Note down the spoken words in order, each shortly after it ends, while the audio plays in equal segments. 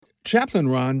Chaplain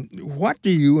Ron, what do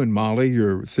you and Molly,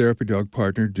 your therapy dog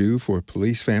partner, do for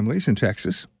police families in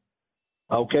Texas?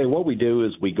 Okay, what we do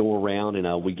is we go around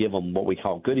and we give them what we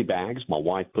call goodie bags. My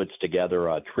wife puts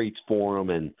together treats for them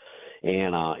and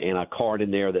a card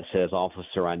in there that says,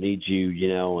 "Officer, I need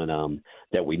you," and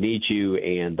that we need you,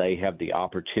 and they have the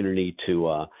opportunity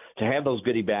to have those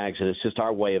goodie bags, and it's just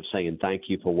our way of saying thank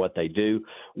you for what they do.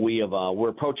 We're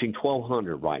approaching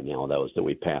 1,200 right now of those that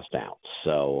we passed out,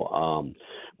 so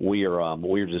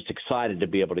we're just excited to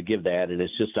be able to give that, and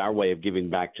it's just our way of giving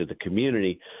back to the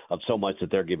community of so much that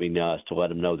they're giving to us to let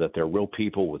them know that they're real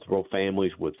people with real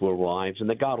families with real lives, and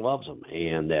that God loves them,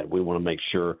 and that we want to make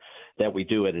sure that we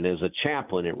do it. And as a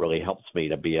chaplain, it really helps me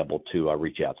to be able to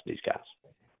reach out to these guys.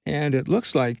 And it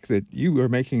looks like that you are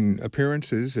making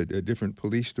appearances at different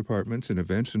police departments and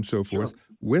events and so forth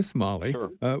with Molly.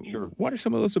 Sure, sure. What are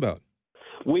some of those about?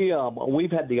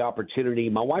 We've had the opportunity.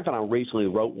 My wife and I recently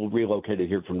relocated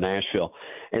here from Nashville,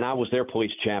 and I was their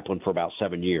police chaplain for about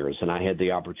 7 years. And I had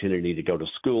the opportunity to go to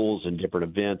schools and different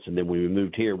events. And then when we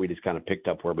moved here, we just kind of picked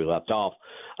up where we left off.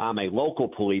 I'm a local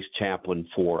police chaplain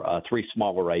for 3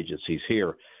 smaller agencies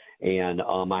here. And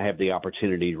I have the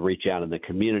opportunity to reach out in the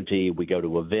community. We go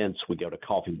to events. We go to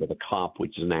Coffee with a Cop,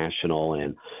 which is national,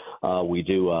 and we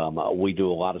do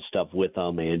a lot of stuff with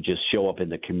them and just show up in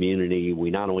the community.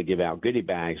 We not only give out goodie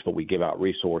bags, but we give out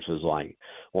resources like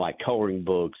coloring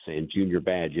books and junior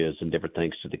badges and different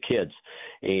things to the kids.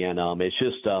 And it's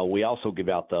just we also give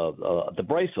out the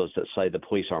bracelets that say "The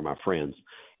police are my friends."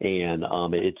 And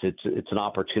it's an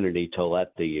opportunity to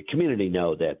let the community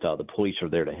know that the police are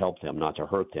there to help them, not to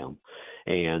hurt them.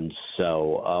 And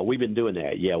so we've been doing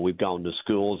that. Yeah, we've gone to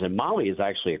schools, and Molly is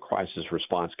actually a crisis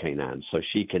response canine, so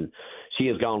she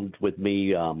has gone with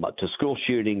me to school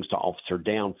shootings, to officer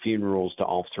down funerals, to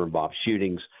officer involved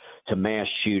shootings, to mass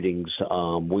shootings.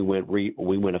 We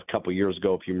went a couple of years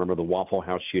ago, if you remember the Waffle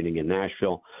House shooting in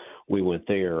Nashville. We went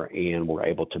there and were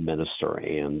able to minister.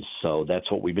 And so that's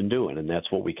what we've been doing, and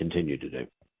that's what we continue to do.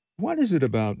 What is it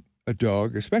about a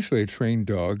dog, especially a trained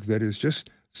dog, that is just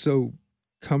so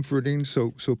comforting,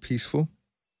 so peaceful?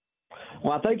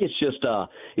 Well, I think it's just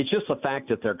the fact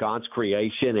that they're God's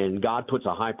creation, and God puts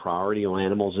a high priority on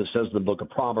animals. It says in the book of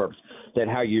Proverbs that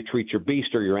how you treat your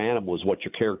beast or your animal is what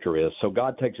your character is. So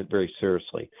God takes it very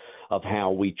seriously of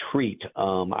how we treat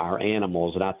our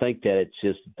animals, and I think that it's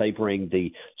just they bring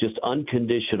the just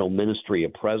unconditional ministry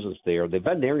of presence there. The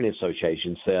Veterinarian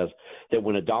Association says that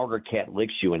when a dog or cat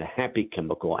licks you, and a happy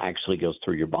chemical actually goes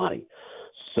through your body.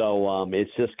 So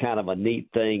it's just kind of a neat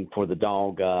thing for the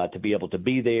dog to be able to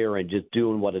be there and just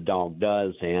doing what a dog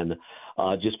does, and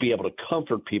just be able to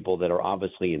comfort people that are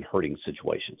obviously in hurting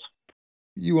situations.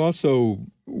 You also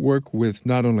work with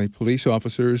not only police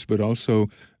officers, but also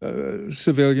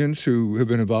civilians who have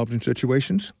been involved in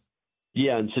situations?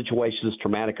 Yeah, in situations,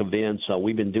 traumatic events.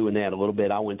 We've been doing that a little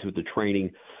bit. I went through the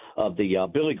training of the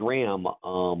Billy Graham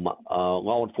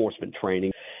law enforcement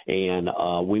training, and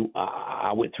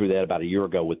I went through that about a year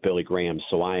ago with Billy Graham.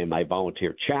 So I am a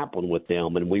volunteer chaplain with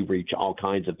them, and we reach all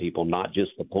kinds of people, not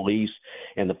just the police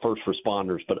and the first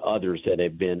responders, but others that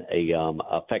have been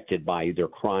affected by either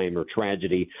crime or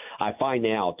tragedy. I find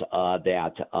out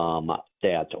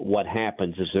that what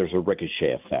happens is there's a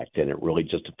ricochet effect, and it really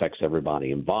just affects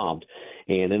everybody involved,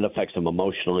 and it affects them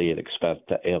emotionally, it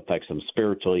affects them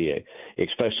spiritually,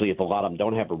 especially if a lot of them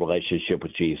don't have a relationship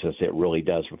with Jesus. It really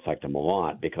does affect them a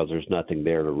lot because there's nothing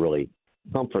there to really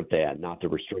comfort that, not the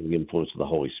restraining influence of the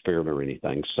Holy Spirit or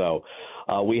anything. So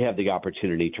we have the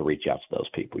opportunity to reach out to those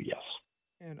people, yes.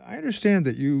 And I understand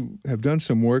that you have done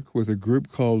some work with a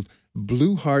group called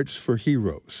Blue Hearts for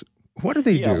Heroes. What do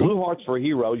they do? Blue Hearts for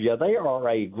Heroes. Yeah, they are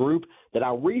a group that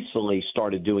I recently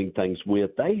started doing things with.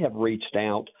 They have reached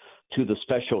out to the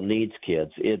special needs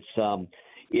kids. It's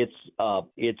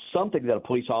something that a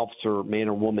police officer, man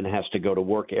or woman, has to go to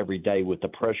work every day with the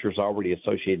pressures already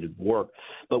associated with work.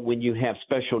 But when you have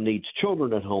special needs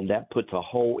children at home, that puts a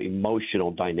whole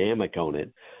emotional dynamic on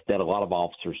it that a lot of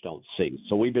officers don't see.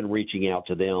 So we've been reaching out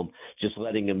to them, just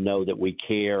letting them know that we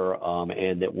care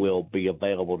and that we'll be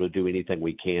available to do anything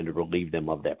we can to relieve them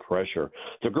of that pressure.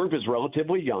 The group is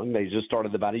relatively young. They just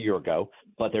started about a year ago,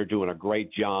 but they're doing a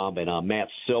great job. And Matt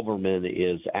Silverman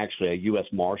is actually a U.S.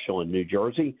 Marshal in New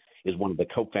Jersey, is one of the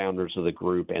co-founders of the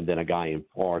group, and then a guy in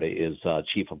Florida is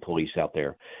chief of police out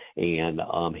there, and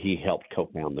he helped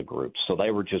co-found the group. So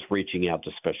they were just reaching out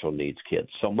to special needs kids.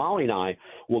 So Molly and I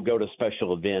will go to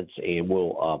special events, and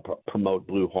we'll promote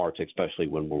Blue Hearts, especially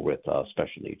when we're with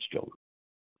special needs children.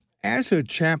 As a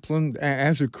chaplain,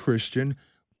 as a Christian,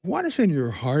 what is in your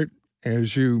heart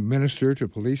as you minister to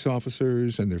police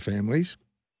officers and their families?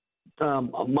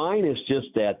 Mine is just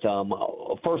that,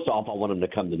 first off, I want them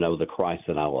to come to know the Christ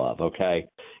that I love, okay?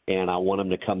 And I want them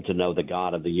to come to know the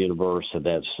God of the universe, and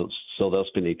so they'll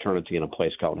spend eternity in a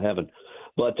place called heaven.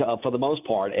 But for the most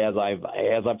part, as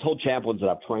I've told chaplains that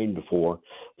I've trained before,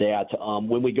 that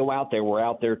when we go out there, we're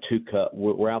out there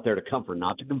to comfort,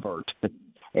 not to convert.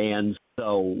 And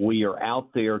so we are out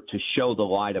there to show the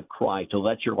light of Christ, to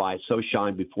let your light so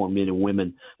shine before men and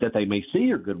women that they may see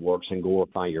your good works and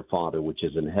glorify your Father which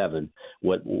is in heaven.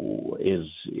 What is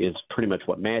pretty much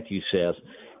what Matthew says.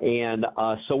 And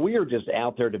so we are just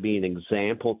out there to be an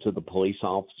example to the police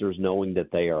officers, knowing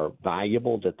that they are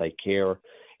valuable, that they care,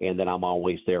 and that I'm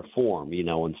always there for them,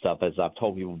 and stuff. As I've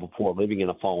told people before, living in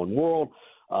a fallen world,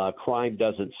 crime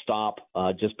doesn't stop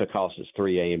just because it's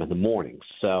 3 a.m. in the morning.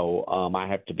 So I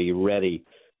have to be ready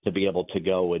to be able to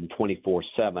go in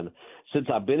 24/7. Since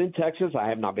I've been in Texas, I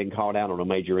have not been called out on a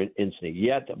major incident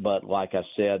yet. But like I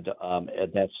said,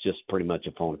 that's just pretty much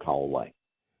a phone call away.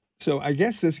 So I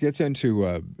guess this gets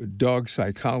into dog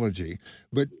psychology.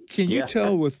 But can you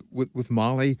tell with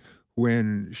Molly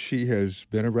when she has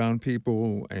been around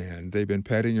people and they've been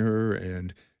petting her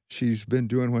and she's been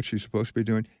doing what she's supposed to be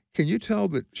doing? Can you tell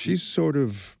that she's sort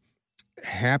of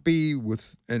happy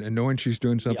with and knowing she's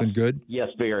doing something good? Yes,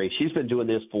 very. She's been doing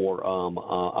this for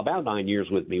about 9 years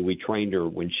with me. We trained her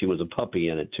when she was a puppy,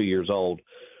 and at 2 years old,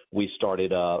 we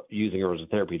started using her as a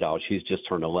therapy dog. She's just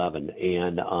turned 11,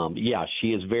 and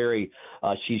she is very.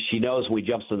 She knows when we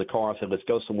jumps in the car. I said, "Let's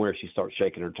go somewhere." She starts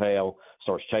shaking her tail,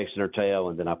 starts chasing her tail,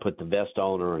 and then I put the vest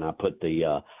on her, and I put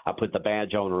the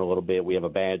badge on her a little bit. We have a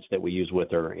badge that we use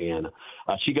with her, and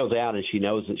she goes out and she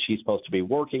knows that she's supposed to be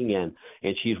working, and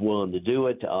she's willing to do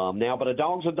it now. But a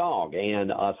dog's a dog,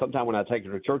 and sometime when I take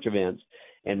her to church events,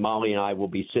 and Molly and I will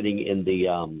be sitting in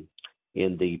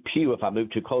the pew. If I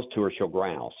move too close to her, she'll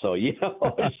growl. So, she's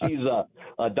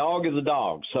a dog is a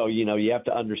dog. So, you have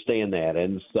to understand that.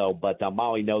 And so, but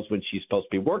Molly knows when she's supposed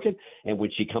to be working, and when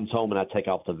she comes home and I take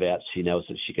off the vest, she knows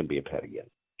that she can be a pet again.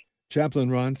 Chaplain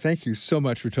Ron, thank you so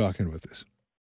much for talking with us.